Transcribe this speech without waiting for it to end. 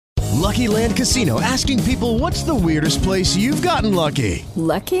Lucky Land Casino, asking people, what's the weirdest place you've gotten lucky?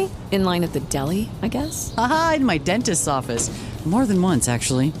 Lucky? In line at the deli, I guess? Aha, in my dentist's office. More than once,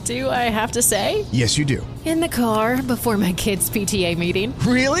 actually. Do I have to say? Yes, you do. In the car before my kids' PTA meeting.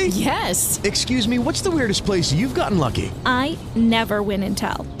 Really? Yes. Excuse me, what's the weirdest place you've gotten lucky? I never win and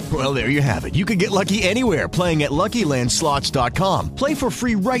tell. Well, there you have it. You can get lucky anywhere, playing at LuckyLandSlots.com. Play for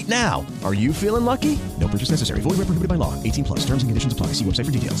free right now. Are you feeling lucky? No purchase necessary. Void where prohibited by law. 18 plus. Terms and conditions apply. See website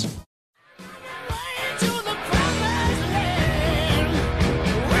for details.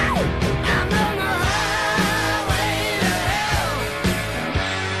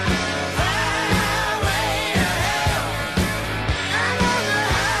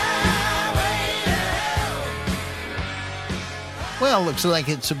 Well, looks like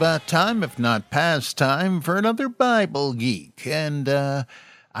it's about time, if not past time, for another Bible Geek. And I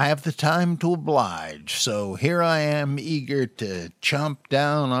have the time to oblige. So here I am, eager to chomp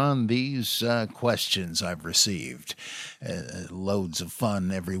down on these questions I've received. Loads of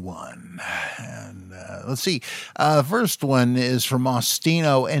fun, everyone. And let's see. First one is from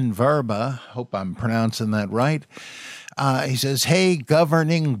Ostino and Verba. Hope I'm pronouncing that right. He says, hey,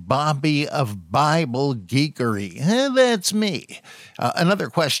 governing Bobby of Bible Geekery. That's me. Another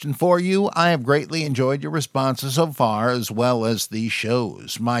question for you. I have greatly enjoyed your responses so far, as well as the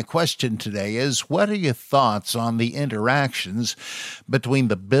shows. My question today is, what are your thoughts on the interactions between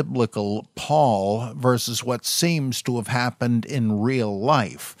the biblical Paul versus what seems to have happened in real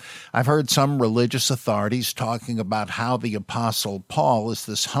life? I've heard some religious authorities talking about how the Apostle Paul is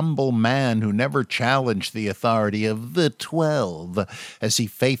this humble man who never challenged the authority of the 12 as he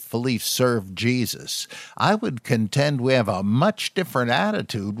faithfully served Jesus. I would contend we have a much different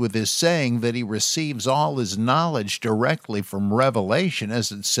attitude with his saying that he receives all his knowledge directly from revelation,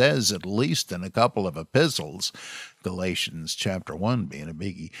 as it says at least in a couple of epistles. Galatians chapter 1 being a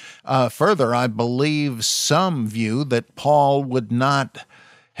biggie. Further, I believe some view that Paul would not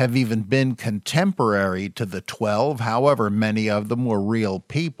have even been contemporary to the 12, however many of them were real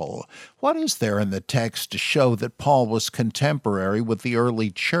people. What is there in the text to show that Paul was contemporary with the early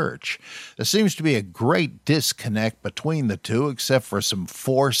church? There seems to be a great disconnect between the two, except for some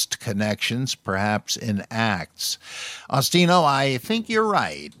forced connections, perhaps in Acts. Ostino, I think you're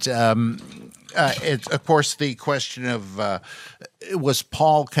right. It's, of course, the question of was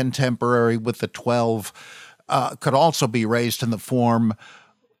Paul contemporary with the 12 could also be raised in the form,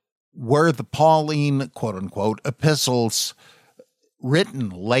 were the Pauline, quote-unquote, epistles written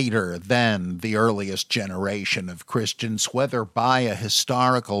later than the earliest generation of Christians, whether by a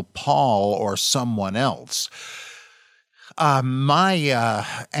historical Paul or someone else? My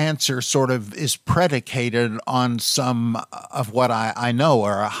answer sort of is predicated on some of what I know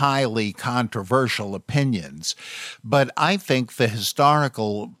are highly controversial opinions. But I think the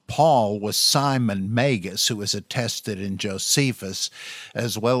historical Paul was Simon Magus, who is attested in Josephus,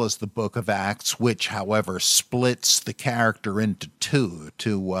 as well as the book of Acts, which, however, splits the character into two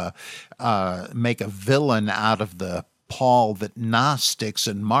to make a villain out of the Paul that Gnostics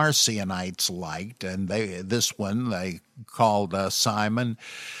and Marcionites liked, and this one they called Simon,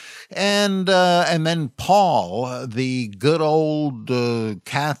 and then Paul, the good old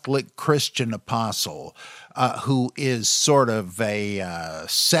Catholic Christian apostle, who is sort of a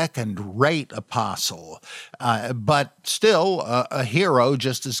second-rate apostle, but still a hero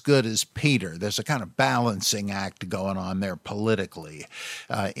just as good as Peter. There's a kind of balancing act going on there politically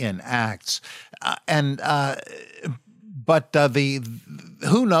in Acts, But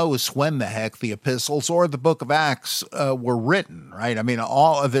who knows when the heck the epistles or the book of Acts were written, right? I mean,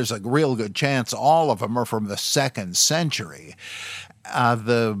 there's a real good chance all of them are from the 2nd century.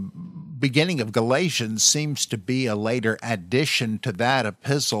 The beginning of Galatians seems to be a later addition to that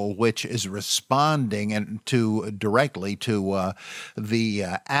epistle, which is responding directly to the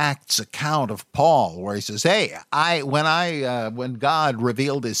Acts account of Paul, where he says, "Hey, when God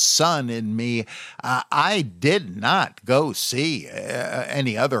revealed His Son in me, I did not go see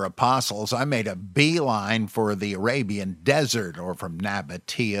any other apostles. I made a beeline for the Arabian desert, or from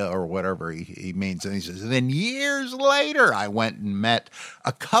Nabatea, or whatever he means." And he says, "Then years later, I went and met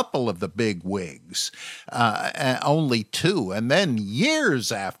a couple of the big wigs, only 2. And then years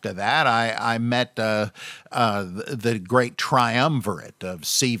after that, I met the great triumvirate of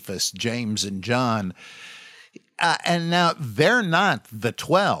Cephas, James, and John." And now they're not the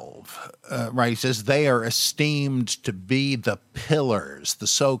 12, right? He says they are esteemed to be the pillars, the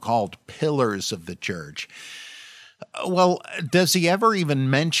so-called pillars of the church. Well, does he ever even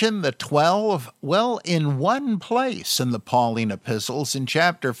mention the 12? Well, in one place in the Pauline epistles, in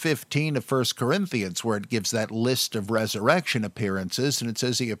chapter 15 of 1 Corinthians, where it gives that list of resurrection appearances, and it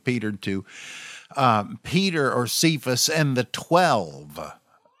says he appeared to Peter or Cephas and the 12.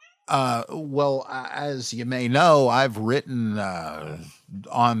 As you may know, I've written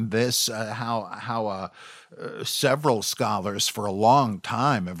on this, how several scholars for a long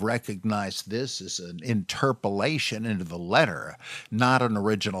time have recognized this as an interpolation into the letter, not an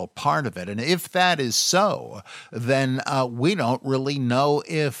original part of it. And if that is so, then we don't really know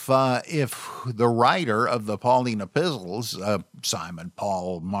if the writer of the Pauline epistles, Simon,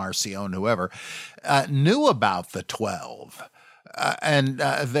 Paul, Marcion, whoever, knew about the 12.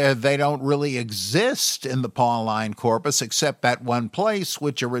 They don't really exist in the Pauline corpus except that one place,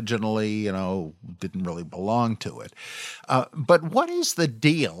 which originally, didn't really belong to it. But what is the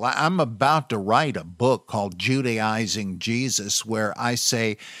deal? I'm about to write a book called Judaizing Jesus, where I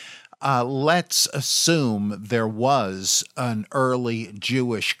say, let's assume there was an early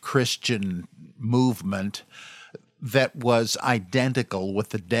Jewish Christian movement that was identical with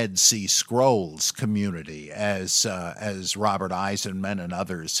the Dead Sea Scrolls community, as Robert Eisenman and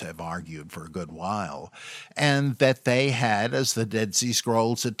others have argued for a good while, and that they had, as the Dead Sea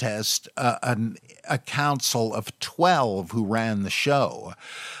Scrolls attest, a council of 12 who ran the show,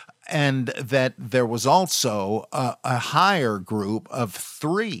 and that there was also a higher group of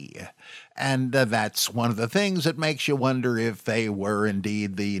 3. And that's one of the things that makes you wonder if they were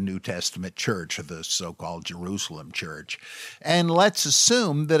indeed the New Testament church, or the so-called Jerusalem church. And let's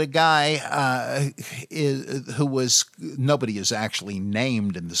assume that a guy who was, nobody is actually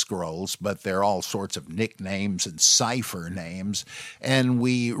named in the scrolls, but there are all sorts of nicknames and cipher names. And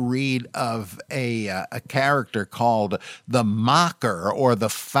we read of a character called the Mocker, or the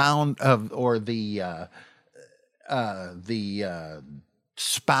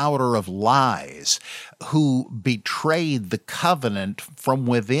spouter of lies, who betrayed the covenant from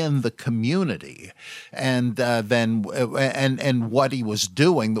within the community, and what he was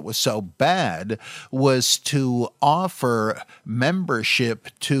doing that was so bad was to offer membership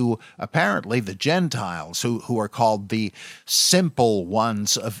to apparently the Gentiles, who are called the simple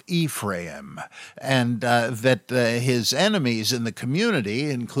ones of Ephraim, and that his enemies in the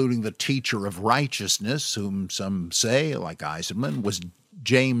community, including the teacher of righteousness, whom some say, like Eisenman, was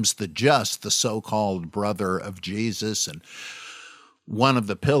James the Just, the so-called brother of Jesus, and one of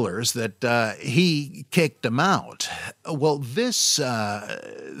the pillars, that he kicked him out. Well, this,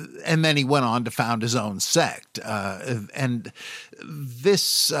 and then he went on to found his own sect. And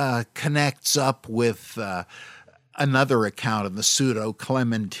this connects up with another account in the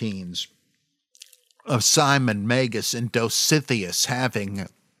Pseudo-Clementines of Simon Magus and Dositheus having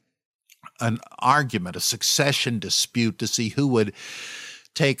an argument, a succession dispute to see who would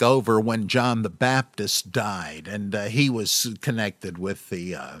take over when John the Baptist died, and he was connected with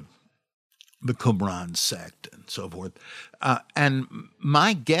the Qumran sect and so forth. And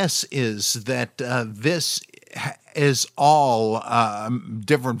my guess is that this is all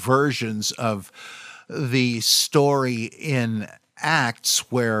different versions of the story in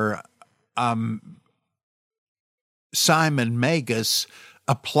Acts where Simon Magus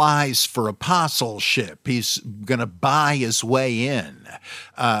applies for apostleship. He's going to buy his way in.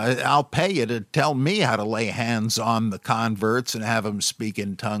 I'll pay you to tell me how to lay hands on the converts and have them speak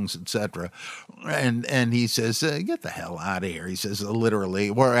in tongues, etc. And he says, get the hell out of here. He says,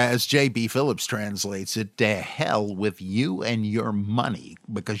 literally, whereas J.B. Phillips translates it, to hell with you and your money,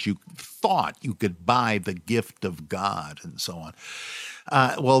 because you thought you could buy the gift of God, and so on.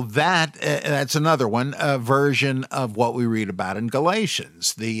 That's another one, a version of what we read about in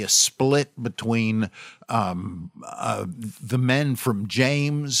Galatians, the split between the men from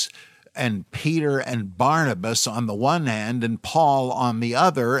James and Peter and Barnabas on the one hand and Paul on the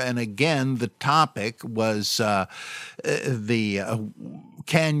other. And again, the topic was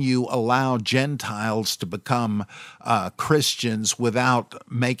can you allow Gentiles to become Christians without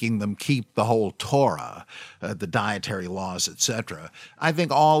making them keep the whole Torah, the dietary laws, etc.? I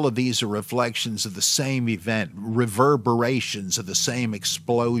think all of these are reflections of the same event, reverberations of the same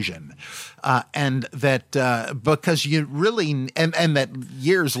explosion, and that because you really, and that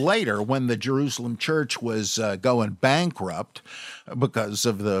years later, when the Jerusalem church was going bankrupt because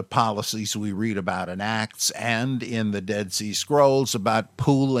of the policies we read about in Acts and in the Dead Sea Scrolls about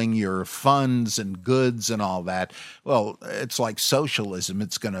pooling your funds and goods and all that. Well, it's like socialism.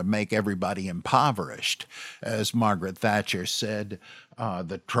 It's going to make everybody impoverished. As Margaret Thatcher said,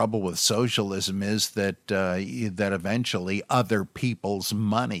 the trouble with socialism is that that eventually other people's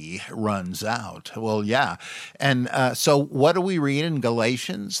money runs out. Well, yeah. And so what do we read in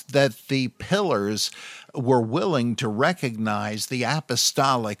Galatians? That the pillars were willing to recognize the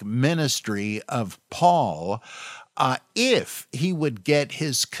apostolic ministry of Paul if he would get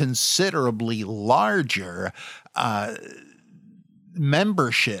his considerably larger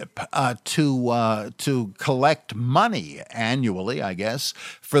membership to collect money annually, I guess,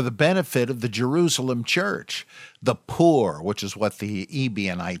 for the benefit of the Jerusalem church, the poor, which is what the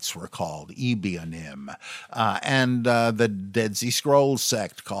Ebionites were called, Ebionim, and the Dead Sea Scrolls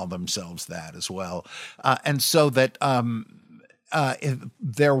sect called themselves that as well, and so that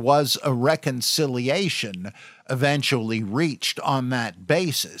there was a reconciliation eventually reached on that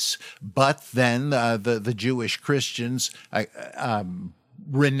basis. But then the Jewish Christians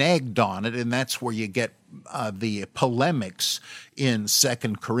reneged on it, and that's where you get the polemics in 2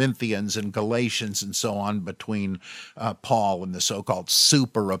 Corinthians and Galatians and so on between Paul and the so-called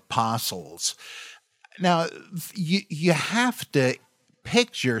super apostles. Now, you have to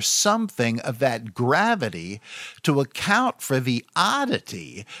picture something of that gravity to account for the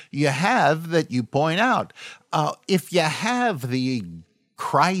oddity you have that you point out. If you have the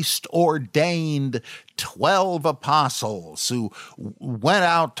Christ-ordained 12 apostles who went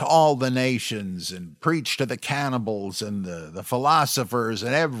out to all the nations and preached to the cannibals and the philosophers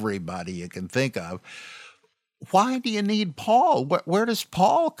and everybody you can think of, why do you need Paul? Where does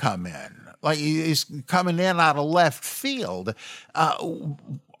Paul come in? Like, he's coming in out of left field.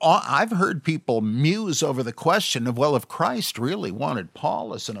 I've heard people muse over the question of, well, if Christ really wanted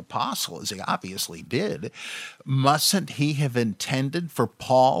Paul as an apostle, as he obviously did, mustn't he have intended for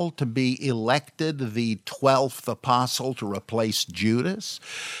Paul to be elected the 12th apostle to replace Judas?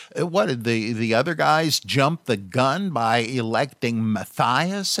 What, did the other guys jump the gun by electing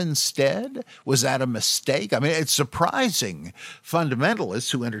Matthias instead? Was that a mistake? I mean, it's surprising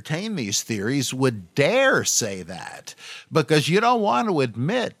fundamentalists who entertain these theories would dare say that, because you don't want to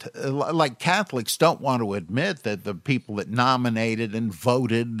admit, like Catholics don't want to admit, that the people that nominated and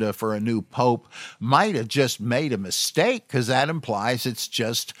voted for a new pope might have just made a mistake, because that implies it's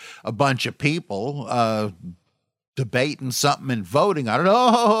just a bunch of people debating something and voting on it.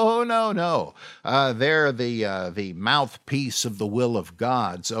 Oh, no. They're the mouthpiece of the will of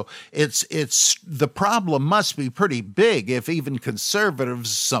God. So it's the problem must be pretty big if even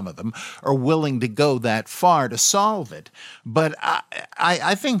conservatives, some of them, are willing to go that far to solve it. But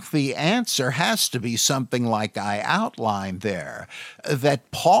I think the answer has to be something like I outlined there,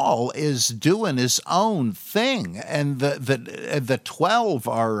 that Paul is doing his own thing, and the 12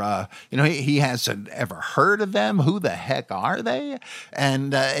 are, he hasn't ever heard of them. Who the heck are they?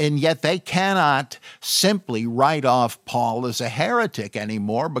 And yet they cannot simply write off Paul as a heretic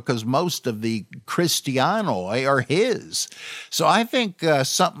anymore, because most of the Christianoi are his. So I think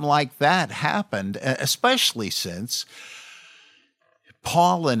something like that happened, especially since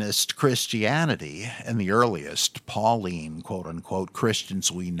Paulinist Christianity, and the earliest Pauline, quote-unquote,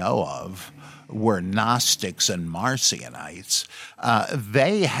 Christians we know of, were Gnostics and Marcionites.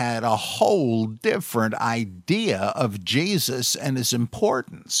 They had a whole different idea of Jesus and his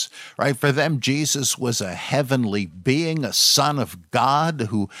importance, right? For them, Jesus was a heavenly being, a son of God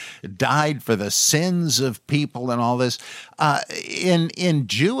who died for the sins of people and all this. In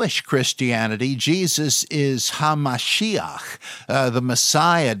Jewish Christianity, Jesus is HaMashiach, the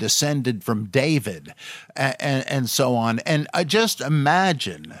Messiah descended from David, and so on. And just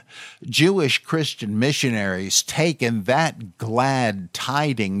imagine Jewish Christian missionaries taking that glad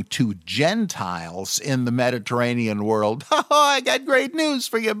tiding to Gentiles in the Mediterranean world. Oh, I got great news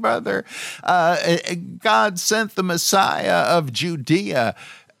for you, brother. God sent the Messiah of Judea.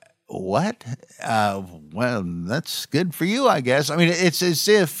 What? Well, that's good for you, I guess. I mean, it's as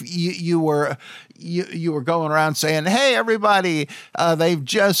if you were going around saying, hey, everybody, they've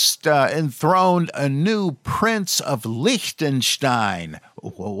just enthroned a new Prince of Liechtenstein.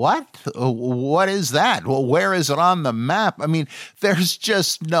 What? What is that? Well, where is it on the map? I mean, there's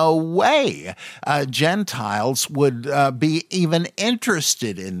just no way Gentiles would be even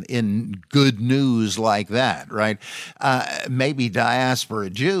interested in good news like that, right? Maybe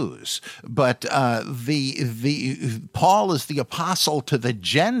diaspora Jews, but the Paul is the apostle to the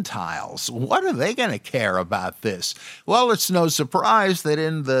Gentiles. What are they they going to care about this? Well, it's no surprise that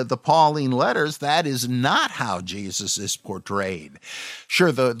in the Pauline letters, that is not how Jesus is portrayed.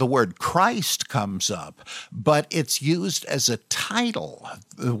 Sure, the word Christ comes up, but it's used as a title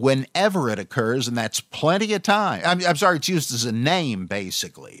whenever it occurs, and that's plenty of time. I'm sorry, it's used as a name,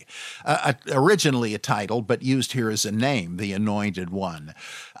 basically. Originally a title, but used here as a name, the Anointed One.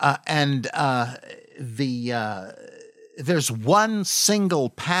 There's one single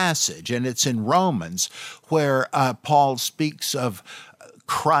passage, and it's in Romans, where Paul speaks of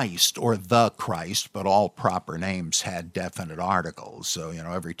Christ or the Christ, but all proper names had definite articles. So,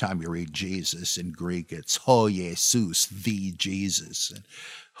 every time you read Jesus in Greek, it's ho Jesus, the Jesus, and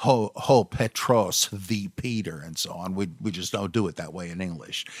ho Petros, the Peter, and so on. We just don't do it that way in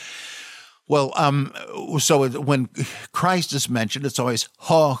English. Well, so when Christ is mentioned, it's always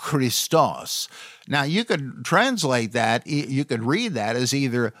ho Christos. Now, you could translate that, you could read that as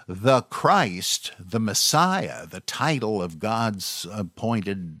either the Christ, the Messiah, the title of God's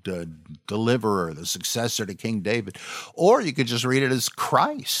appointed deliverer, the successor to King David, or you could just read it as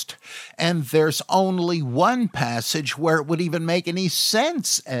Christ. And there's only one passage where it would even make any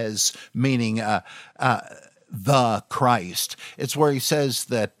sense as meaning the Christ. It's where he says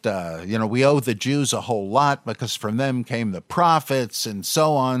that, we owe the Jews a whole lot because from them came the prophets and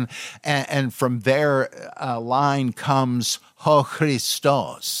so on. And from their line comes ho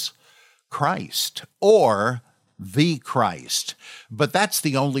Christos, Christ, or the Christ. But that's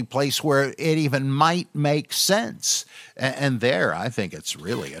the only place where it even might make sense. And there, I think it's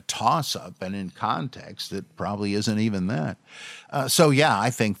really a toss-up, and in context, it probably isn't even that. I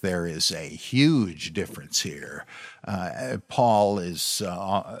think there is a huge difference here. Paul is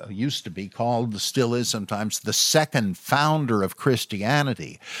used to be called, still is sometimes, the second founder of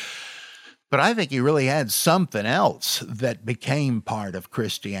Christianity. But I think he really had something else that became part of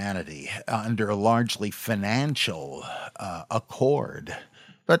Christianity under a largely financial accord.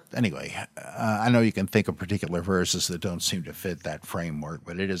 But anyway, I know you can think of particular verses that don't seem to fit that framework,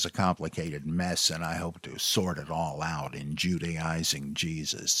 but it is a complicated mess, and I hope to sort it all out in Judaizing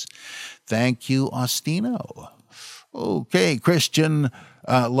Jesus. Thank you, Ostino. Okay, Christian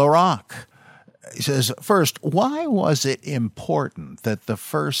Laroque. He says, first, why was it important that the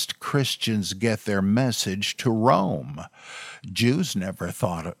first Christians get their message to Rome? Jews never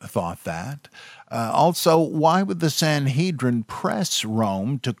thought that. Also, why would the Sanhedrin press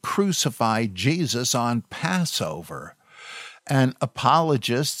Rome to crucify Jesus on Passover? And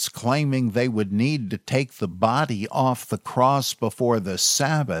apologists claiming they would need to take the body off the cross before the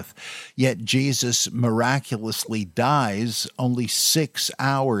Sabbath, yet Jesus miraculously dies only 6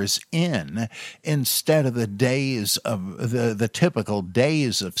 hours instead of the days of the typical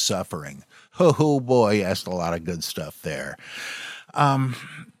days of suffering. Oh boy, asked a lot of good stuff there.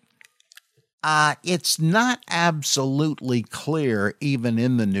 It's not absolutely clear, even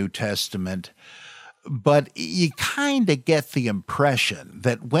in the New Testament, but you kind of get the impression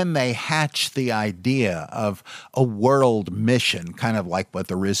that when they hatch the idea of a world mission, kind of like what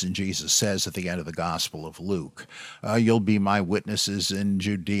the risen Jesus says at the end of the Gospel of Luke, you'll be my witnesses in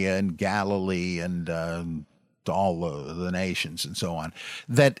Judea and Galilee and all the nations and so on,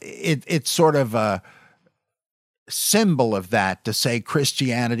 that it's sort of a symbol of that to say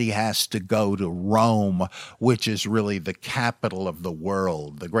Christianity has to go to Rome, which is really the capital of the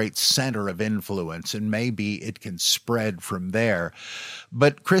world, the great center of influence, and maybe it can spread from there.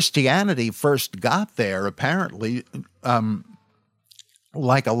 But Christianity first got there, apparently,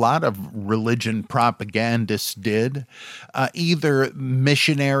 like a lot of religion propagandists did, either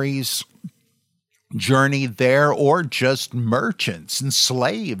missionaries journeyed there or just merchants and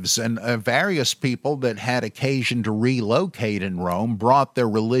slaves and various people that had occasion to relocate in Rome brought their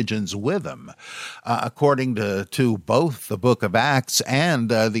religions with them. According to both the book of Acts and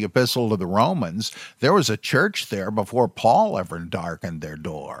the epistle to the Romans, there was a church there before Paul ever darkened their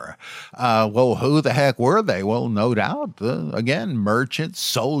door. Well, who the heck were they? Well, no doubt, again, merchants,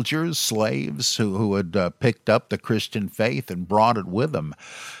 soldiers, slaves who had picked up the Christian faith and brought it with them.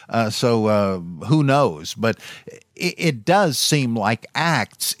 So who knows? But it does seem like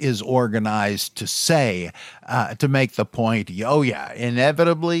Acts is organized to say, to make the point, oh yeah,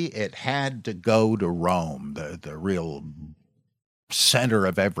 inevitably it had to go to Rome, the real center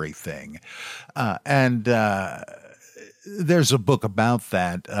of everything. And there's a book about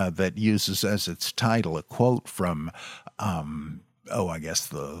that that uses as its title a quote from I guess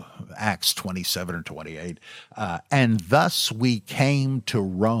the Acts 27 or 28. And thus we came to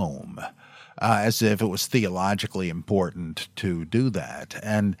Rome. as if it was theologically important to do that.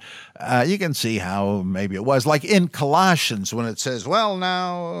 And you can see how maybe it was. Like in Colossians, when it says, well,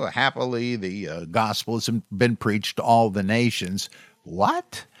 now, happily, the gospel has been preached to all the nations.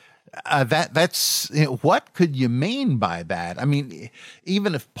 What? That's what could you mean by that? I mean,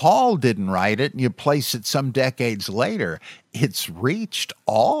 even if Paul didn't write it and you place it some decades later, it's reached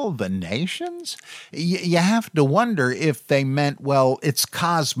all the nations? You have to wonder if they meant, well, it's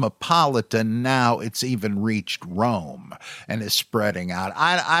cosmopolitan, now it's even reached Rome and is spreading out.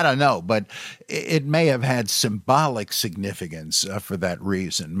 I don't know, but it may have had symbolic significance for that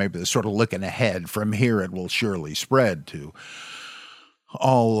reason. Maybe they're sort of looking ahead. From here it will surely spread to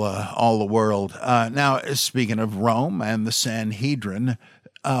all the world. Now, speaking of Rome and the Sanhedrin,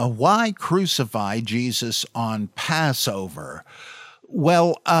 why crucify Jesus on Passover?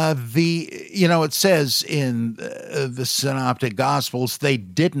 Well, it says in the Synoptic Gospels they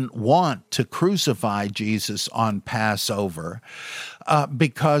didn't want to crucify Jesus on Passover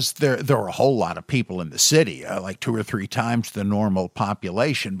because there were a whole lot of people in the city, like 2 or 3 times the normal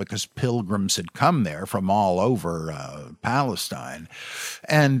population, because pilgrims had come there from all over Palestine.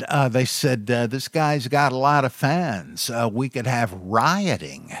 And they said, this guy's got a lot of fans. We could have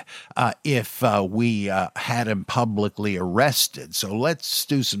rioting if we had him publicly arrested. So let's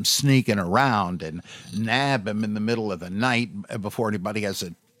do some sneaking around and nab him in the middle of the night before anybody has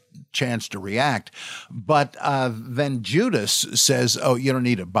a chance to react. But then Judas says, "Oh, you don't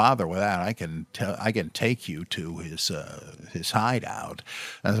need to bother with that. I can take you to his hideout."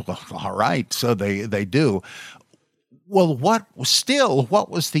 And well, all right. So they do. Well, what was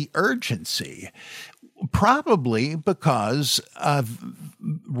the urgency? Probably because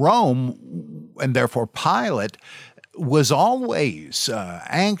Rome, and therefore Pilate, was always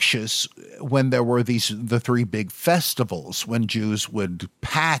anxious when there were the 3 big festivals, when Jews would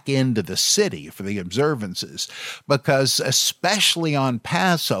pack into the city for the observances, because especially on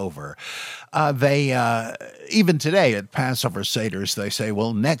Passover, they even today at Passover Seders, they say,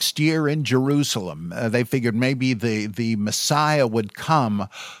 well, next year in Jerusalem, they figured maybe the Messiah would come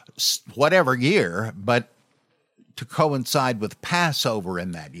whatever year, but to coincide with Passover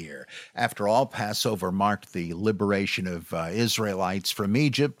in that year. After all, Passover marked the liberation of Israelites from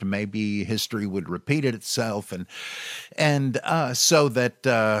Egypt. Maybe history would repeat itself, and so that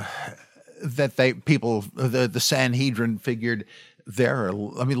the Sanhedrin figured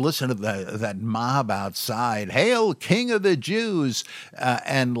listen to that mob outside. Hail, King of the Jews!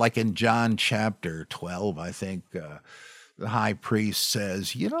 And like in John chapter 12, I think. The high priest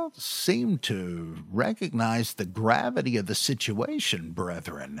says, you don't seem to recognize the gravity of the situation,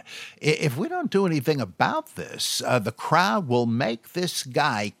 brethren. If we don't do anything about this, the crowd will make this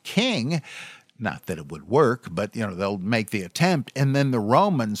guy king. Not that it would work, but, they'll make the attempt. And then the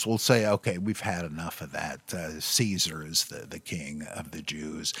Romans will say, okay, we've had enough of that. Caesar is the king of the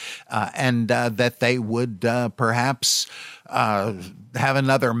Jews. And that they would perhaps have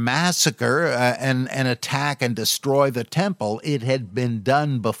another massacre and attack and destroy the temple. It had been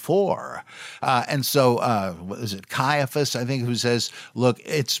done before. And so, is it Caiaphas, I think, who says, look,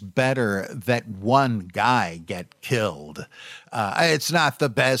 it's better that one guy get killed. It's not the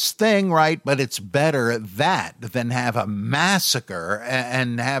best thing, right? But it's better that than have a massacre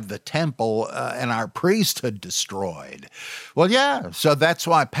and have the temple and our priesthood destroyed. Well, yeah, so that's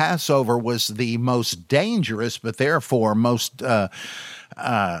why Passover was the most dangerous, but therefore most, what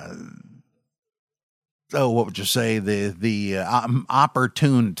would you say, the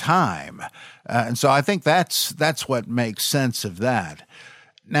opportune time. And so I think that's what makes sense of that.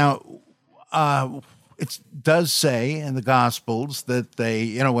 Now, it does say in the Gospels that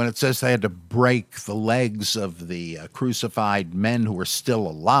they, when it says they had to break the legs of the crucified men who were still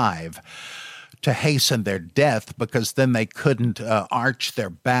alive to hasten their death, because then they couldn't arch their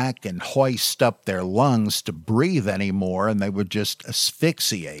back and hoist up their lungs to breathe anymore, and they would just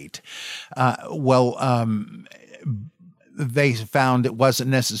asphyxiate. They found it wasn't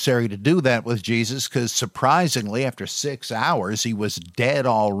necessary to do that with Jesus because, surprisingly, after 6 hours, he was dead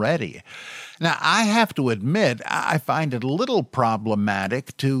already. Now, I have to admit, I find it a little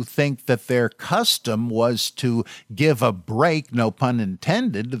problematic to think that their custom was to give a break, no pun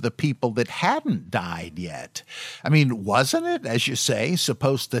intended, to the people that hadn't died yet. I mean, wasn't it, as you say,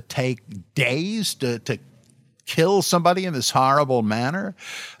 supposed to take days to kill somebody in this horrible manner?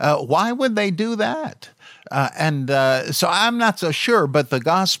 Why would they do that? So I'm not so sure, but the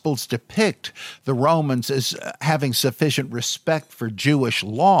Gospels depict the Romans as having sufficient respect for Jewish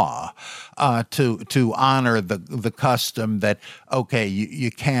law to honor the custom that, okay,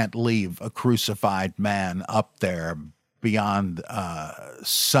 you can't leave a crucified man up there beyond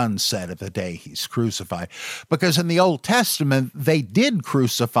sunset of the day he's crucified. Because in the Old Testament, they did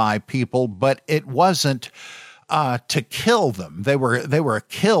crucify people, but it wasn't to kill them. They were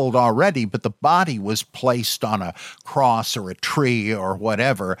killed already, but the body was placed on a cross or a tree or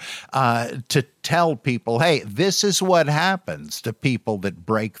whatever to tell people, hey, this is what happens to people that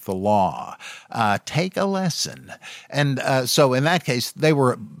break the law. Take a lesson. And so in that case, they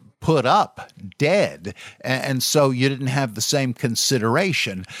were put up dead, and so you didn't have the same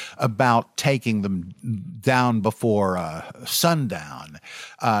consideration about taking them down before sundown.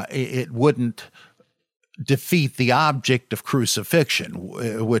 It wouldn't defeat the object of crucifixion,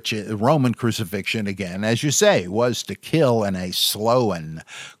 which Roman crucifixion, again, as you say, was to kill in a slow and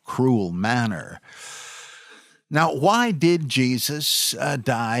cruel manner. Now, why did Jesus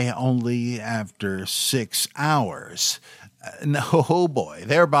die only after 6 hours? No, oh boy,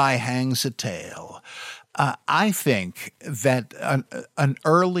 thereby hangs a tale. I think that an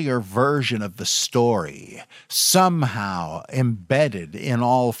earlier version of the story, somehow embedded in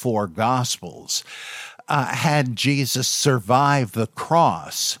all four Gospels, had Jesus survive the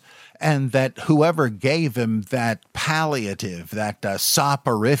cross, and that whoever gave him that palliative, that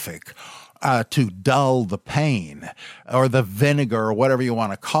soporific, to dull the pain, or the vinegar, or whatever you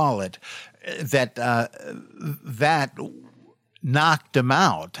want to call it, that knocked him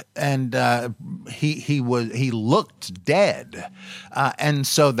out, and he looked dead, and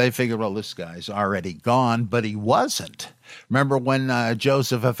so they figured, well, this guy's already gone, but he wasn't. Remember when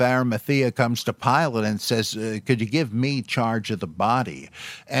Joseph of Arimathea comes to Pilate and says, could you give me charge of the body?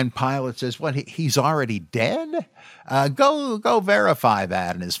 And Pilate says, what, he's already dead? Go verify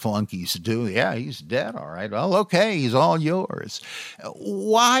that. And his flunkies do. Yeah, he's dead. All right. Well, okay, he's all yours.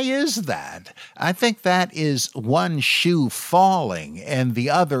 Why is that? I think that is one shoe falling and the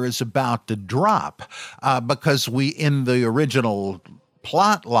other is about to drop, because in the original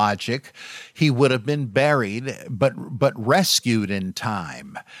plot logic, he would have been buried, but rescued in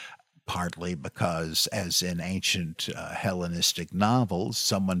time, partly because, as in ancient Hellenistic novels,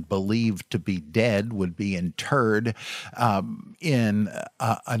 someone believed to be dead would be interred in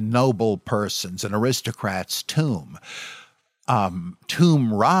a noble person's, an aristocrat's tomb.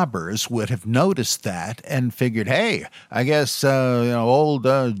 Tomb robbers would have noticed that and figured, hey, I guess old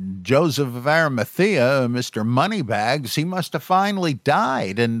Joseph of Arimathea, Mr. Moneybags, he must have finally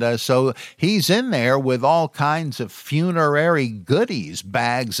died, and so he's in there with all kinds of funerary goodies,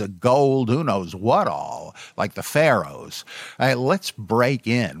 bags of gold, who knows what all, like the pharaohs. Let's break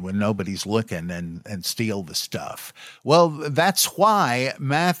in when nobody's looking and steal the stuff. Well, that's why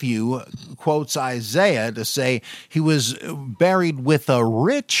Matthew quotes Isaiah to say he was buried with a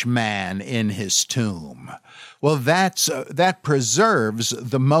rich man in his tomb. Well, that preserves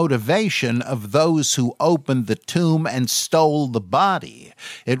the motivation of those who opened the tomb and stole the body.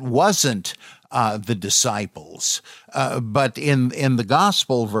 It wasn't the disciples, but in the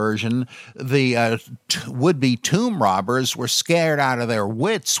gospel version, the would-be tomb robbers were scared out of their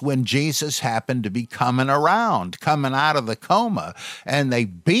wits when Jesus happened to be coming out of the coma, and they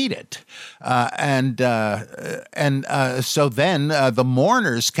beat it, so then the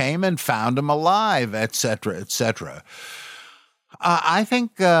mourners came and found him alive, etc., etc. I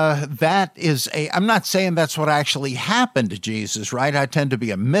think that is I'm not saying that's what actually happened to Jesus, right? I tend to be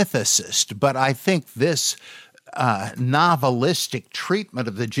a mythicist, but I think this novelistic treatment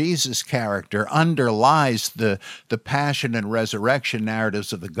of the Jesus character underlies the passion and resurrection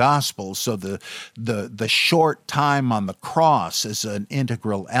narratives of the Gospels. So the short time on the cross is an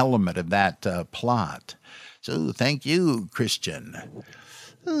integral element of that plot. So thank you, Christian.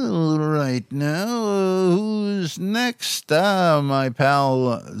 All right, now, who's next? My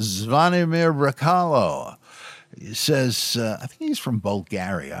pal Zvonimir Brakalo. He says, I think he's from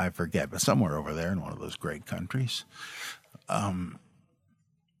Bulgaria, I forget, but somewhere over there in one of those great countries.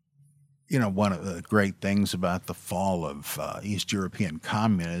 One of the great things about the fall of East European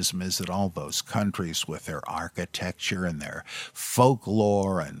communism is that all those countries with their architecture and their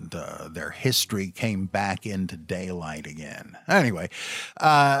folklore and their history came back into daylight again. Anyway,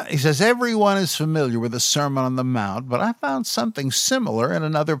 he says, everyone is familiar with the Sermon on the Mount, but I found something similar in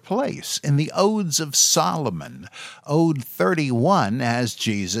another place. In the Odes of Solomon, Ode 31 has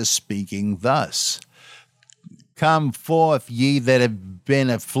Jesus speaking thus. Come forth, ye that have been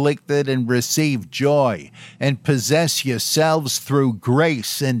afflicted, and receive joy, and possess yourselves through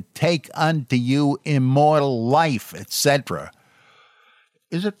grace, and take unto you immortal life, etc.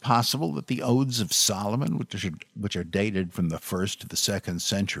 Is it possible that the Odes of Solomon, which are dated from the 1st to the 2nd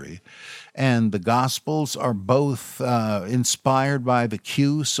century, and the Gospels are both inspired by the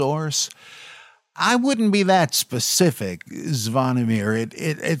Q source? I wouldn't be that specific, Zvonimir.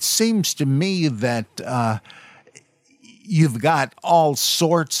 It seems to me that you've got all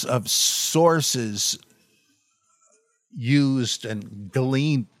sorts of sources used and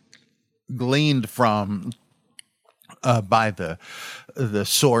gleaned from by the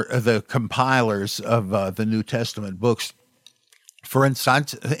compilers of the New Testament books. For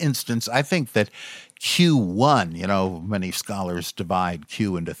instance, I think that Q1, many scholars divide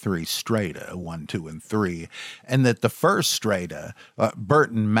Q into three strata, 1, 2, and 3, and that the first strata,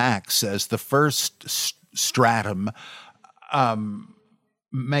 Burton Mack says the first stratum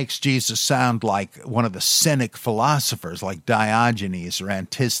makes Jesus sound like one of the Cynic philosophers, like Diogenes or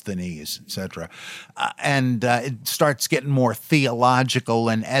Antisthenes, etc. And it starts getting more theological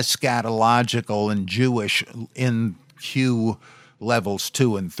and eschatological and Jewish in Q levels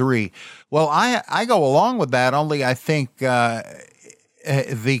 2 and 3. Well, I go along with that, only I think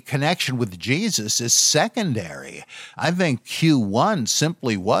the connection with Jesus is secondary. I think Q1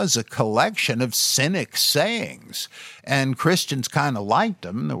 simply was a collection of Cynic sayings, and Christians kind of liked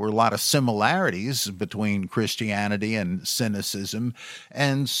them. There were a lot of similarities between Christianity and cynicism,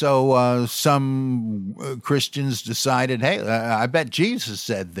 and so some Christians decided, hey, I bet Jesus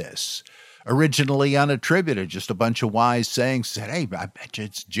said this. Originally unattributed, just a bunch of wise sayings, said, hey, I bet you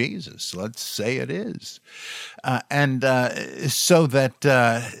it's Jesus. Let's say it is. So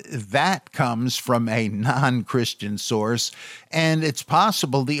that comes from a non-Christian source, and it's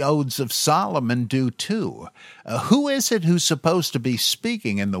possible the Odes of Solomon do too. Who is it who's supposed to be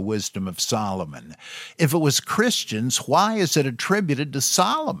speaking in the wisdom of Solomon? If it was Christians, why is it attributed to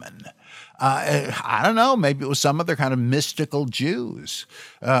Solomon? I don't know. Maybe it was some other kind of mystical Jews.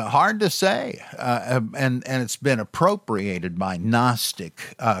 Hard to say. And it's been appropriated by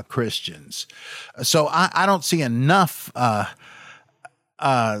Gnostic Christians. So I don't see enough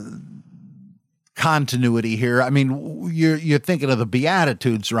continuity here. I mean, you're thinking of the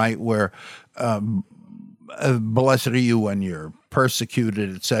Beatitudes, right? Where blessed are you when you're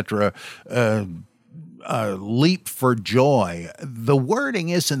persecuted, etc. Leap for joy. The wording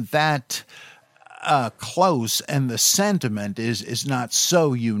isn't that close, and the sentiment is not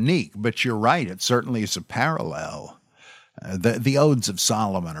so unique, but you're right, it certainly is a parallel. The Odes of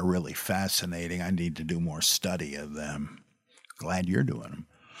Solomon are really fascinating. I need to do more study of them. Glad you're doing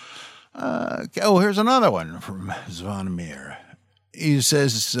them. Here's another one from Zvonimir. He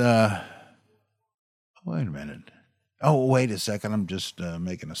says, wait a minute. Oh, wait a second. I'm just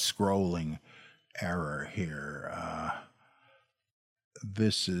making a scrolling error here.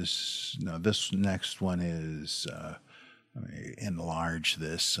 This next one is, let me enlarge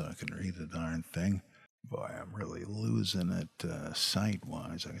this so I can read the darn thing. Boy, I'm really losing it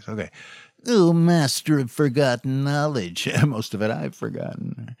sight-wise. Okay. Oh, master of forgotten knowledge. Most of it I've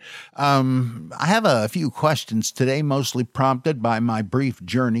forgotten. I have a few questions today, mostly prompted by my brief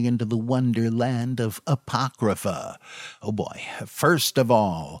journey into the wonderland of Apocrypha. Oh boy. First of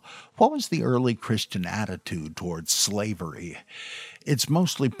all, what was the early Christian attitude towards slavery? It's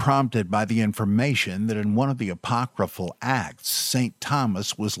mostly prompted by the information that in one of the apocryphal acts, St.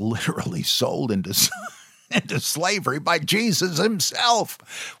 Thomas was literally sold into slavery by Jesus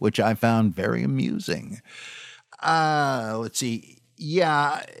himself, which I found very amusing. Let's see.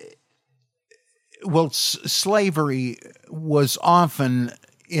 Yeah. Well, slavery was often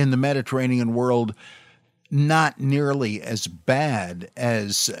in the Mediterranean world not nearly as bad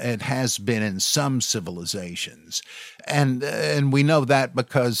as it has been in some civilizations. And we know that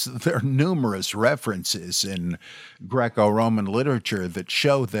because there are numerous references in Greco-Roman literature that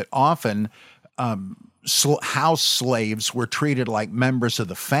show that often house slaves were treated like members of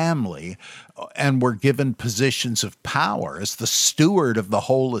the family and were given positions of power as the steward of the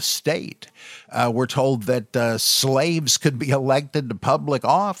whole estate. We're told that slaves could be elected to public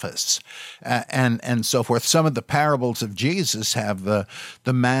office and so forth. Some of the parables of Jesus have the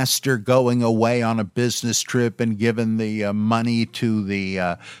master going away on a business trip and given the money to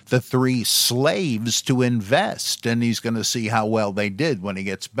the three slaves to invest, and he's going to see how well they did when he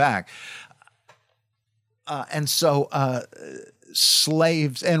gets back. And so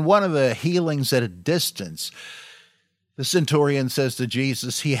slaves, and one of the healings at a distance, the centurion says to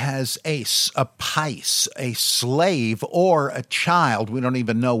Jesus, he has a pice, a slave or a child. We don't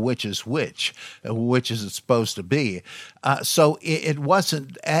even know which is which is it supposed to be. So it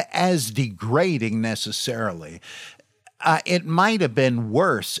wasn't as degrading necessarily. It might have been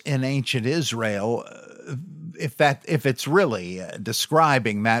worse in ancient Israel, if it's really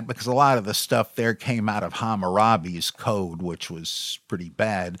describing that, because a lot of the stuff there came out of Hammurabi's code, which was pretty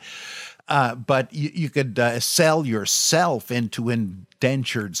bad. but you could sell yourself into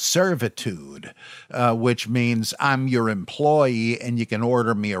indentured servitude, which means I'm your employee and you can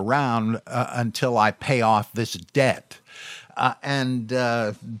order me around until I pay off this debt. But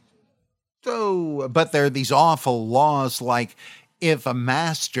there are these awful laws like if a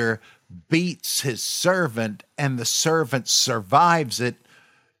master beats his servant and the servant survives it,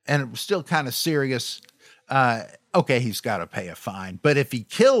 and it was still kind of serious, okay, he's got to pay a fine. But if he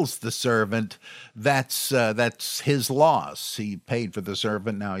kills the servant, that's his loss. He paid for the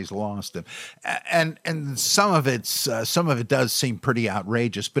servant, now he's lost him. And some of it does seem pretty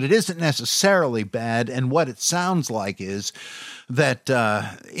outrageous, but it isn't necessarily bad. And what it sounds like is that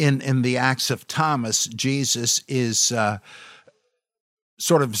in the Acts of Thomas, Jesus is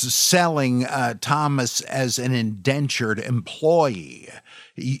sort of selling Thomas as an indentured employee.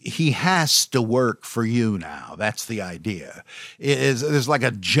 He has to work for you now. That's the idea. There's like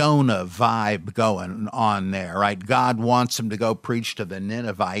a Jonah vibe going on there, right? God wants him to go preach to the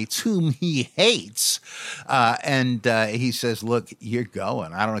Ninevites, whom he hates. And he says, look, you're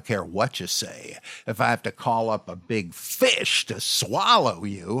going. I don't care what you say. If I have to call up a big fish to swallow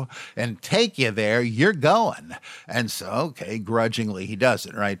you and take you there, you're going. And so, okay, grudgingly he does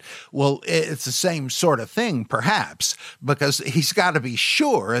it, right? Well, it's the same sort of thing, perhaps, because he's got to be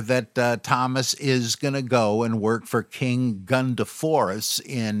sure that Thomas is going to go and work for King Gundaphorus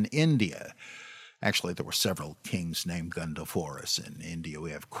in India. Actually, there were several kings named Gundaphorus in India.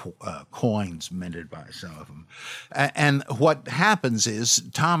 We have coins minted by some of them. And what happens is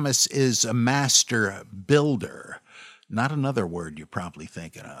Thomas is a master builder. Not another word you're probably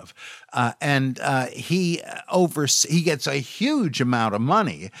thinking of. He gets a huge amount of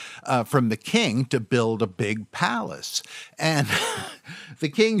money from the king to build a big palace. And the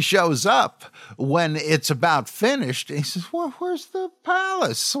king shows up when it's about finished. And he says, well, where's the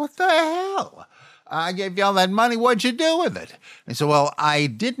palace? What the hell? I gave you all that money. What'd you do with it? And so, well, I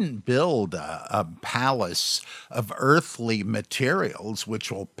didn't build a palace of earthly materials which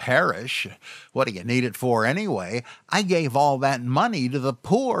will perish. What do you need it for anyway? I gave all that money to the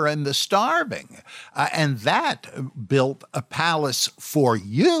poor and the starving. And that built a palace for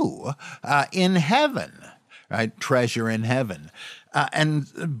you in heaven, right? Treasure in heaven.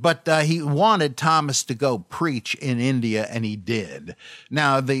 But he wanted Thomas to go preach in India, and he did.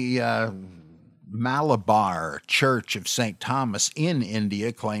 Now, the Malabar Church of St. Thomas in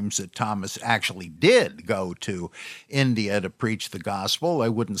India claims that Thomas actually did go to India to preach the gospel. They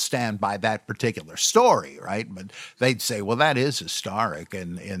wouldn't stand by that particular story, right? But they'd say, well, that is historic,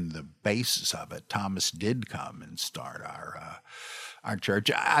 and in the basis of it, Thomas did come and start our church.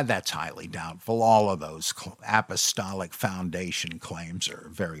 That's highly doubtful. All of those apostolic foundation claims are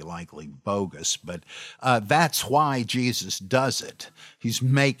very likely bogus, but that's why Jesus does it. He's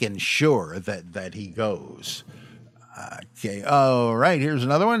making sure that he goes. Okay. Oh, right. Here's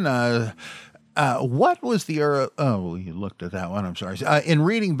another one. What was the you looked at that one. I'm sorry. In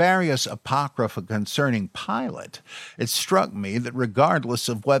reading various apocrypha concerning Pilate, it struck me that regardless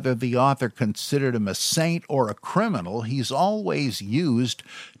of whether the author considered him a saint or a criminal, he's always used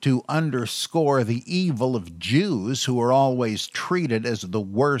to underscore the evil of Jews who are always treated as the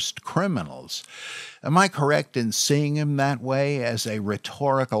worst criminals. Am I correct in seeing him that way, as a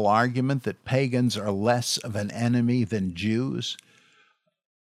rhetorical argument that pagans are less of an enemy than Jews?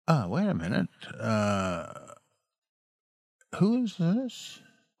 Wait a minute. Who is this?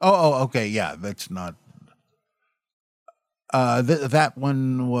 Okay, yeah, that's not... that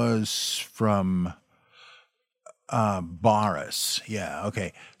one was from Boris. Yeah,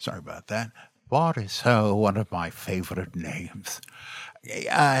 okay. Sorry about that. Boris, one of my favorite names.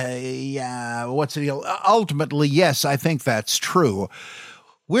 Yeah, what's the deal? Ultimately, yes, I think that's true.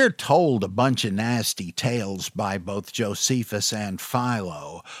 We're told a bunch of nasty tales by both Josephus and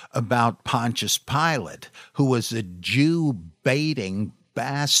Philo about Pontius Pilate, who was a Jew-baiting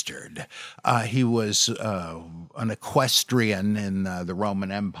bastard. He was an equestrian in the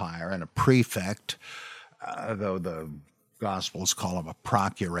Roman Empire and a prefect, though the Gospels call him a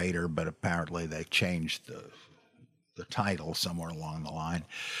procurator, but apparently they changed the title somewhere along the line.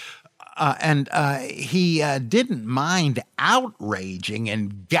 He didn't mind outraging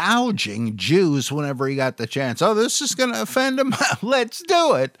and gouging Jews whenever he got the chance. Oh, this is going to offend him? Let's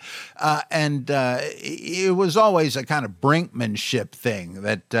do it. It was always a kind of brinkmanship thing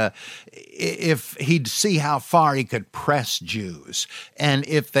that if he'd see how far he could press Jews, and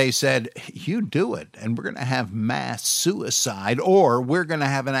if they said, you do it, and we're going to have mass suicide, or we're going to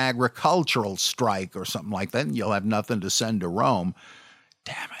have an agricultural strike or something like that, and you'll have nothing to send to Rome,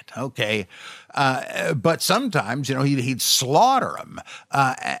 Damn it. Okay. But sometimes, he'd slaughter them.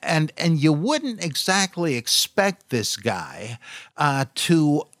 And you wouldn't exactly expect this guy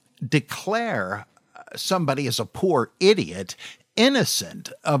to declare somebody as a poor idiot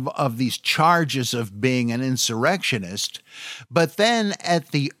innocent of these charges of being an insurrectionist, but then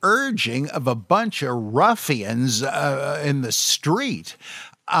at the urging of a bunch of ruffians in the street,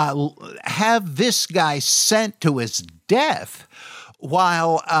 have this guy sent to his death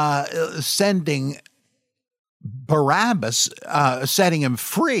while sending Barabbas, setting him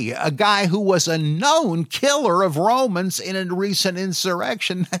free, a guy who was a known killer of Romans in a recent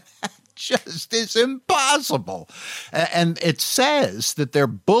insurrection. Just is impossible. And it says that they're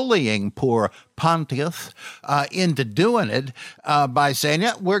bullying poor Pontius into doing it by saying,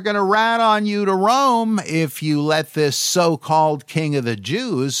 yeah, we're going to rat on you to Rome if you let this so-called king of the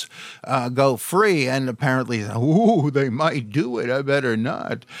Jews go free. And apparently, they might do it. I better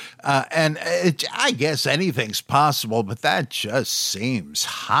not. I guess anything's possible, but that just seems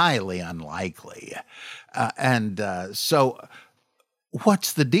highly unlikely. So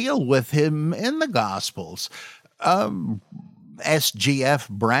what's the deal with him in the Gospels? SGF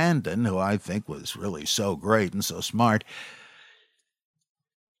Brandon, who I think was really so great and so smart,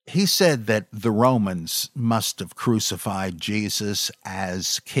 he said that the Romans must have crucified Jesus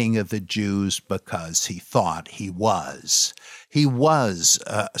as King of the Jews because he thought he was. He was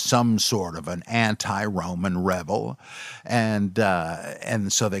some sort of an anti-Roman rebel, and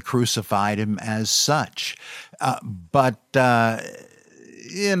so they crucified him as such. But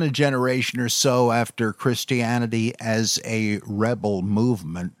in a generation or so after Christianity as a rebel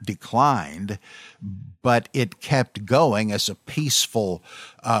movement declined, but it kept going as a peaceful,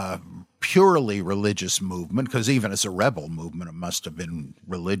 purely religious movement, because even as a rebel movement, it must have been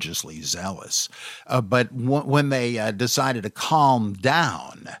religiously zealous. But when they decided to calm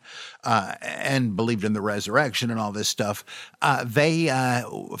down and believed in the resurrection and all this stuff, they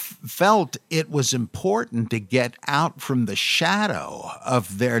felt it was important to get out from the shadow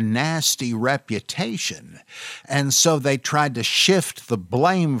of their nasty reputation. And so they tried to shift the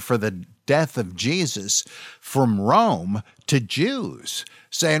blame for the death of Jesus from Rome to Jews,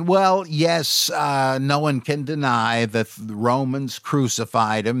 saying, well, yes, no one can deny that the Romans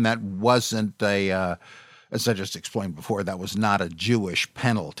crucified him. That wasn't as I just explained before, that was not a Jewish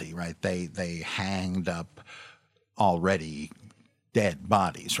penalty, right? They hanged up already dead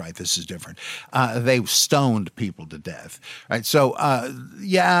bodies, right? This is different. They stoned people to death, right? So,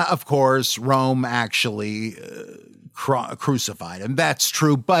 yeah, of course, Rome actually crucified him. That's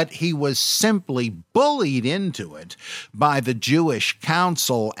true, but he was simply bullied into it by the Jewish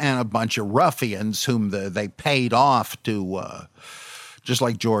council and a bunch of ruffians whom they paid off to, just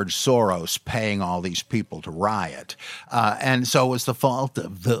like George Soros paying all these people to riot. And so it was the fault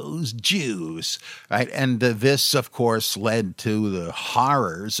of those Jews, right? And this, of course, led to the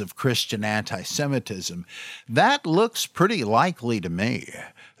horrors of Christian anti-Semitism. That looks pretty likely to me,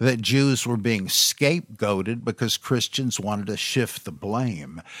 that Jews were being scapegoated because Christians wanted to shift the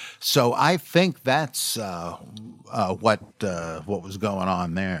blame. So I think that's what was going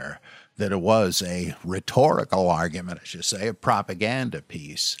on there, that it was a rhetorical argument, I should say, a propaganda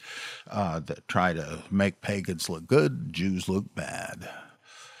piece that tried to make pagans look good, Jews look bad.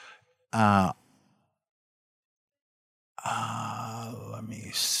 Let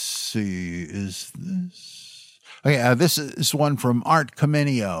me see, is this? Okay, this is one from Art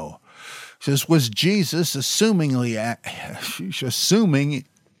Comenio. It says, was Jesus assuming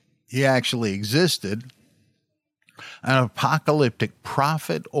he actually existed, an apocalyptic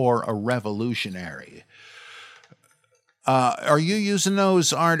prophet or a revolutionary? Are you using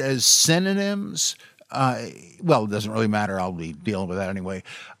those, Art, as synonyms? Well, it doesn't really matter. I'll be dealing with that anyway.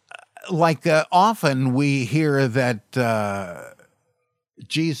 Often we hear that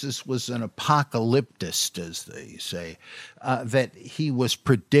Jesus was an apocalyptist, as they say, that he was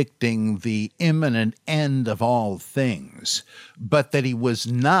predicting the imminent end of all things, but that he was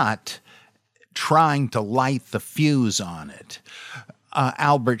not trying to light the fuse on it.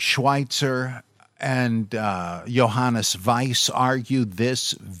 Albert Schweitzer and Johannes Weiss argued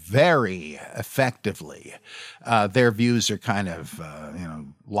this very effectively. Their views are kind of,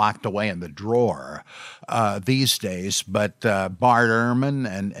 locked away in the drawer these days, but Bart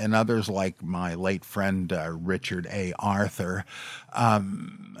Ehrman and others like my late friend Richard A. Arthur, a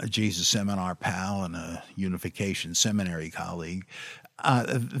Jesus Seminar pal and a Unification Seminary colleague,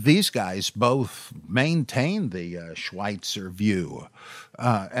 these guys both maintain the Schweitzer view.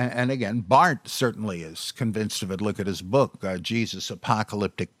 And again, Bart certainly is convinced of it. Look at his book, Jesus,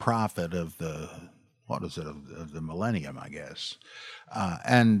 Apocalyptic Prophet of the what is it, of the millennium, I guess.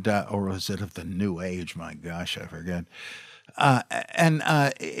 Or was it of the New Age? My gosh, I forget.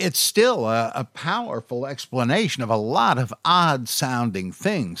 It's still a powerful explanation of a lot of odd-sounding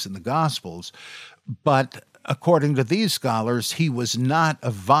things in the Gospels. But according to these scholars, he was not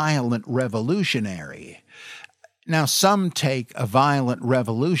a violent revolutionary. Now, some take a violent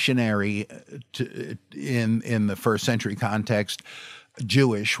revolutionary in the first century context,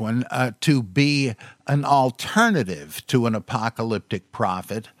 Jewish one, to be an alternative to an apocalyptic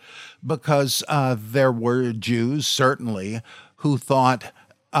prophet, because there were Jews, certainly, who thought,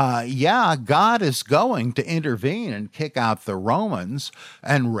 God is going to intervene and kick out the Romans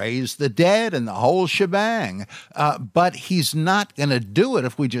and raise the dead and the whole shebang. But he's not going to do it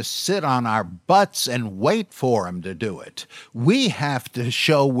if we just sit on our butts and wait for him to do it. We have to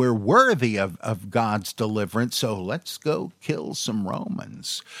show we're worthy of God's deliverance, so let's go kill some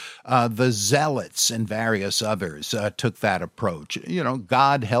Romans. The Zealots and various others took that approach.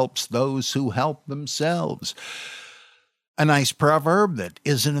 God helps those who help themselves. A nice proverb that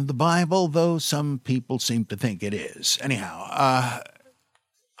isn't in the Bible, though some people seem to think it is. Anyhow,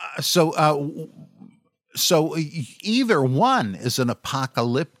 so either one is an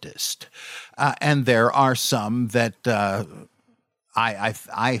apocalyptist, and there are some that I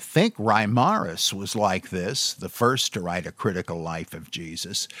think Reimarus was like this, the first to write a critical life of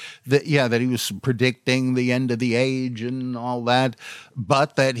Jesus, that he was predicting the end of the age and all that,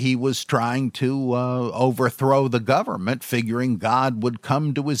 but that he was trying to overthrow the government, figuring God would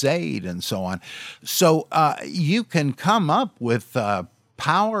come to his aid and so on. So you can come up with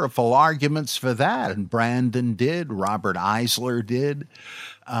powerful arguments for that, and Brandon did, Robert Eisler did.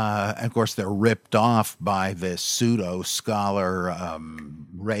 And of course, they're ripped off by this pseudo-scholar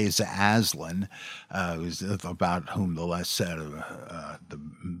Reza Aslan, about whom the less said,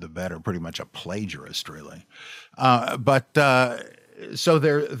 the better, pretty much a plagiarist, really. So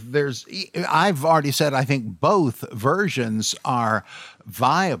there's, I've already said, I think both versions are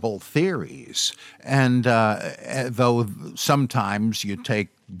viable theories. And though sometimes you take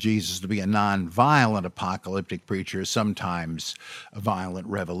Jesus to be a non-violent apocalyptic preacher, sometimes a violent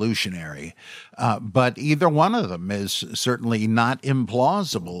revolutionary. But either one of them is certainly not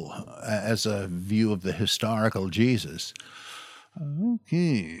implausible as a view of the historical Jesus.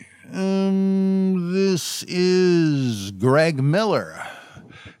 Okay. This is Greg Miller.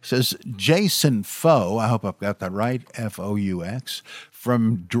 Says Jason Foux, I hope I've got that right, F-O-U-X,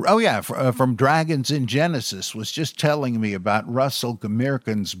 from Dragons in Genesis, was just telling me about Russell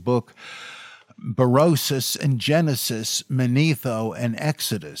Gmirkin's book, Berossus and Genesis, Manetho and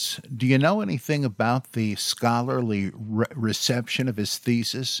Exodus. Do you know anything about the scholarly reception of his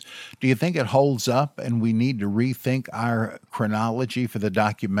thesis? Do you think it holds up and we need to rethink our chronology for the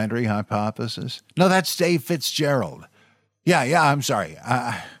documentary hypothesis? No, that's Dave Fitzgerald. Yeah, I'm sorry.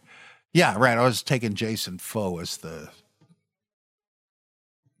 Yeah, right, I was taking Jason Foux as the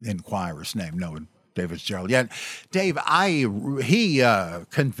Inquirer's name. No, David Fitzgerald. Yeah, Dave, he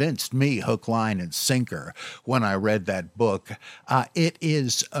convinced me hook, line, and sinker when I read that book. It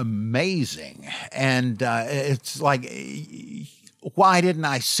is amazing, and it's like, why didn't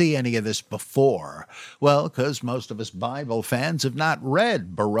I see any of this before? Well, because most of us Bible fans have not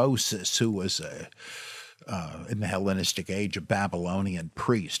read Berossus, who was in the Hellenistic age, a Babylonian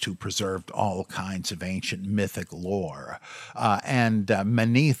priest who preserved all kinds of ancient mythic lore. And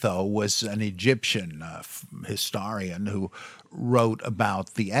Manetho was an Egyptian historian who wrote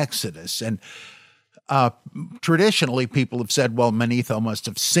about the Exodus. And traditionally, people have said, well, Manetho must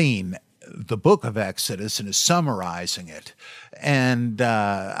have seen the book of Exodus and is summarizing it. And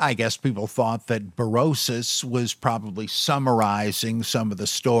I guess people thought that Berossus was probably summarizing some of the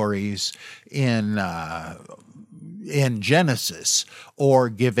stories in Genesis, or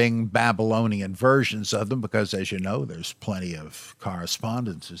giving Babylonian versions of them, because, as you know, there's plenty of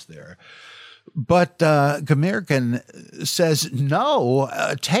correspondences there. But Gmirkin says, no,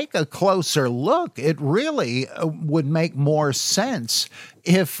 take a closer look. It really would make more sense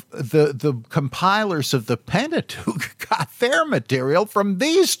if the compilers of the Pentateuch got their material from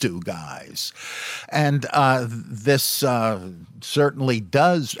these two guys. And this certainly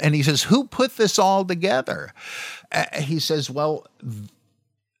does. And he says, who put this all together? He says, well,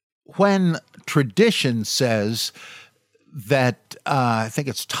 when tradition says that I think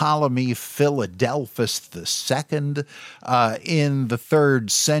it's Ptolemy Philadelphus II in the 3rd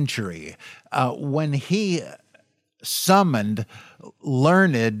century, when he summoned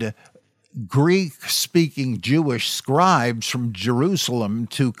learned Greek-speaking Jewish scribes from Jerusalem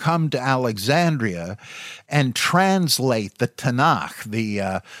to come to Alexandria and translate the Tanakh,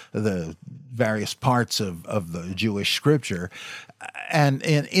 the various parts of the Jewish scripture and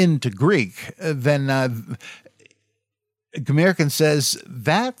into Greek, then Gmirkin says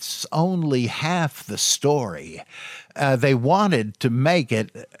that's only half the story. They wanted to make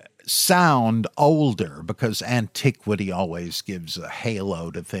it sound older because antiquity always gives a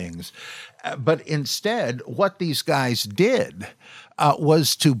halo to things. But instead, what these guys did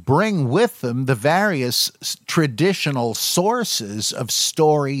was to bring with them the various traditional sources of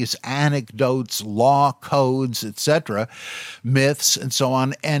stories, anecdotes, law codes, etc., myths, and so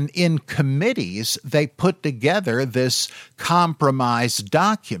on. And in committees, they put together this compromise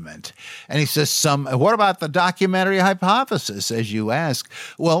document. And he says, what about the documentary hypothesis, as you ask?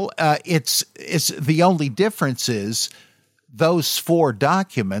 Well, it's the only difference is those four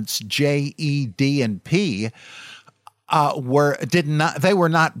documents, J, E, D, and P, they were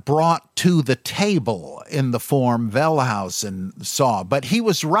not brought to the table in the form Wellhausen saw. But he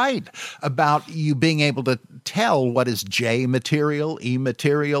was right about you being able to tell what is J material, E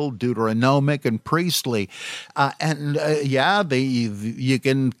material, Deuteronomic, and priestly. You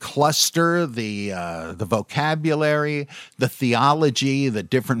can cluster the vocabulary, the theology, the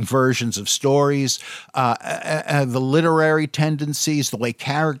different versions of stories, the literary tendencies, the way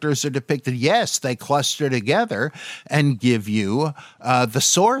characters are depicted. Yes, they cluster together and give you the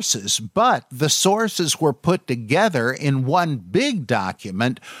sources, but the sources were put together in one big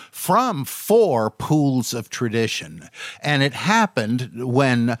document from four pools of tradition. And it happened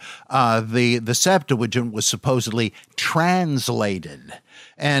when the Septuagint was supposedly translated.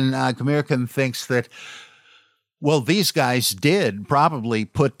 And Gmirkin thinks that, well, these guys did probably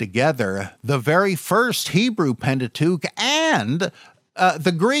put together the very first Hebrew Pentateuch and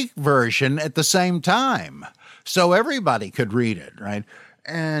the Greek version at the same time, so everybody could read it, right?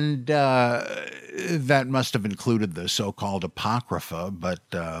 And that must have included the so-called Apocrypha, but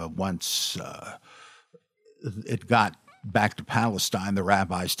once it got back to Palestine, the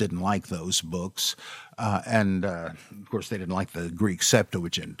rabbis didn't like those books. And, of course, they didn't like the Greek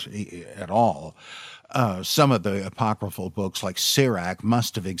Septuagint at all. Some of the apocryphal books, like Sirach,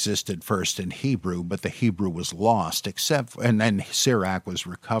 must have existed first in Hebrew, but the Hebrew was lost, and then Sirach was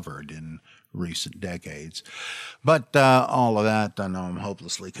recovered in recent decades. But all of that, I know I'm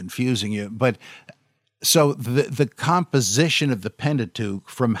hopelessly confusing you, but so the composition of the Pentateuch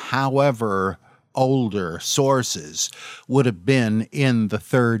from however older sources would have been in the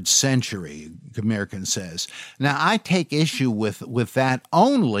 3rd century, Gmirkin says. Now, I take issue with that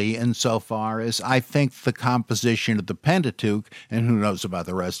only insofar as I think the composition of the Pentateuch, and who knows about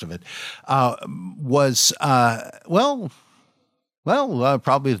the rest of it, was, probably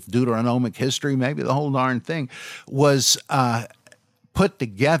Deuteronomic history, maybe the whole darn thing, was put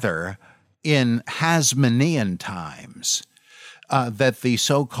together in Hasmonean times, that the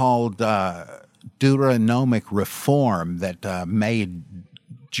so-called Deuteronomic reform that made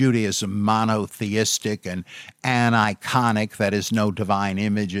Judaism monotheistic and aniconic, that is, no divine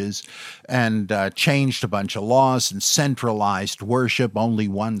images, and changed a bunch of laws and centralized worship, only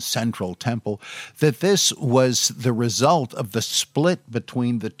one central temple, that this was the result of the split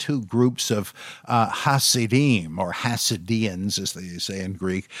between the two groups of Hasidim, or Hasidians, as they say in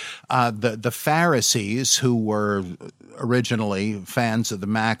Greek, the Pharisees, who were originally fans of the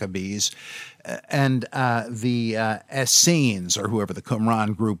Maccabees, and the Essenes, or whoever the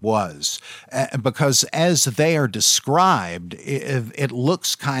Qumran group was, because as they are described, it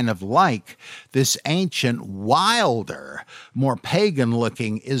looks kind of like this ancient, wilder, more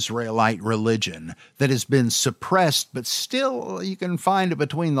pagan-looking Israelite religion that has been suppressed, but still you can find it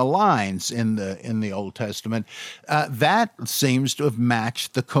between the lines in the Old Testament. That seems to have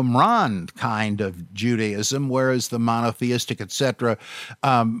matched the Qumran kind of Judaism, whereas the monotheistic, etc.,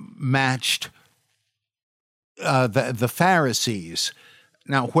 matched the Pharisees.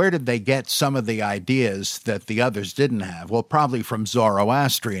 Now, where did they get some of the ideas that the others didn't have? Well, probably from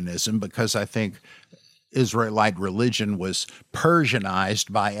Zoroastrianism, because I think Israelite religion was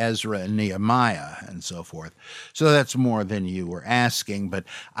Persianized by Ezra and Nehemiah and so forth. So that's more than you were asking, but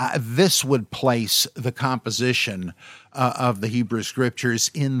this would place the composition of the Hebrew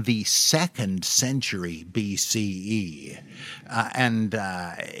Scriptures in the 2nd century BCE.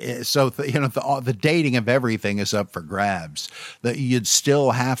 So the dating of everything is up for grabs. That you'd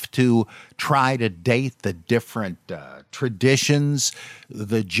still have to try to date the different traditions.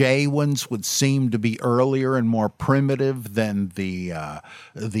 The J ones would seem to be earlier and more primitive than the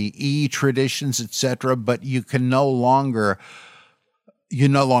E traditions, etc. But you no longer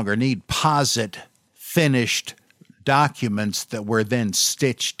need posit finished documents that were then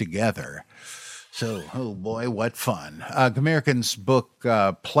stitched together. So, oh boy, what fun. Gmirkin's book,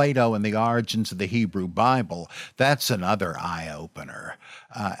 Plato and the Origins of the Hebrew Bible, that's another eye-opener.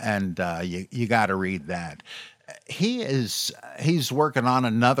 You got to read that. He's working on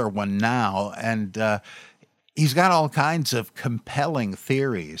another one now, and he's got all kinds of compelling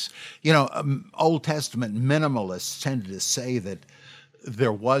theories. Old Testament minimalists tended to say that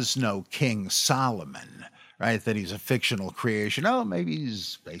there was no King Solomon, right? That he's a fictional creation. Oh, maybe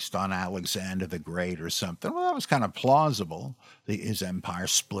he's based on Alexander the Great or something. Well, that was kind of plausible. His empire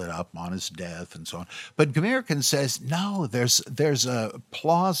split up on his death and so on. But Gmirkin says, no, there's a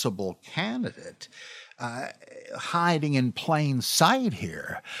plausible candidate hiding in plain sight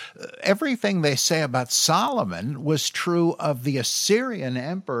here. Everything they say about Solomon was true of the Assyrian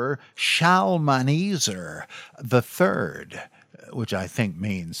emperor Shalmaneser III, which I think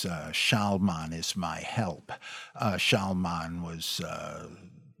means Shalman is my help. Shalman was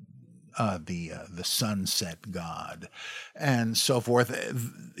the sunset god, and so forth.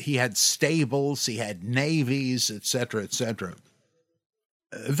 He had stables, he had navies, etc., etc.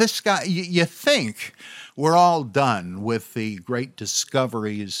 This guy, you think we're all done with the great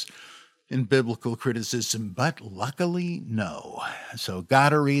discoveries in biblical criticism, but luckily, no. So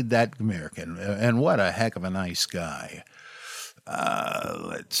gotta read that Gmirkin, and what a heck of a nice guy.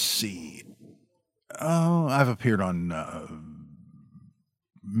 Let's see. Oh, I've appeared on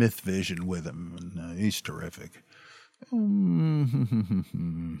Myth Vision with him, and he's terrific.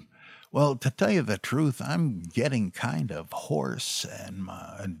 Well, to tell you the truth, I'm getting kind of hoarse and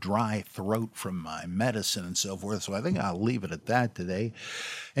a dry throat from my medicine and so forth, so I think I'll leave it at that today.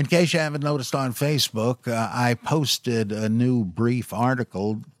 In case you haven't noticed on Facebook, I posted a new brief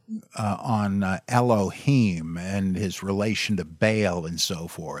article on Elohim and his relation to Baal and so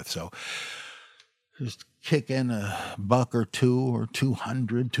forth. So just kick in $1 or $2 or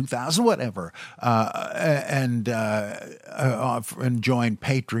 200, 2,000, whatever, and join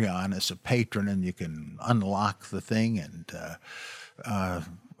Patreon as a patron, and you can unlock the thing. And I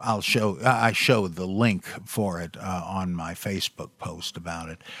show the link for it on my Facebook post about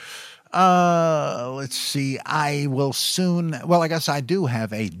it. Let's see. I will soon. Well, I guess I do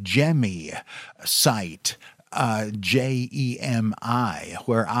have a Gemi site. Gemi,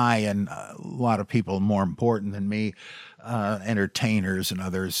 where I and a lot of people more important than me, entertainers and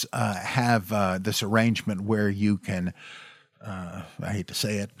others, have this arrangement where you can, I hate to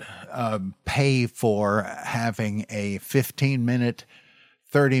say it, pay for having a 15-minute,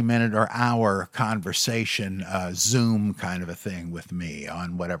 30-minute or hour conversation, Zoom kind of a thing with me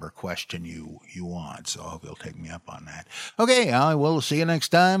on whatever question you want. So I hope you'll take me up on that. Okay, I will see you next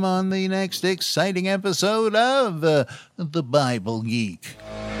time on the next exciting episode of The Bible Geek.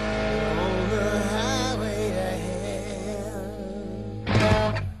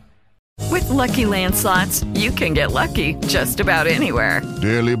 With Lucky Land Slots, you can get lucky just about anywhere.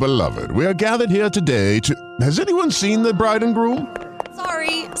 Dearly beloved, we are gathered here today to... Has anyone seen the bride and groom?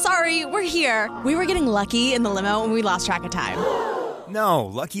 Sorry, we're here. We were getting lucky in the limo and we lost track of time. No,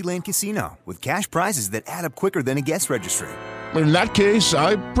 Lucky Land Casino, with cash prizes that add up quicker than a guest registry. In that case,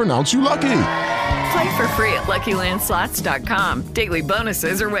 I pronounce you lucky. Play for free at LuckyLandSlots.com. Daily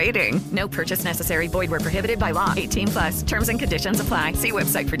bonuses are waiting. No purchase necessary. Void where prohibited by law. 18+. Terms and conditions apply. See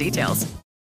website for details.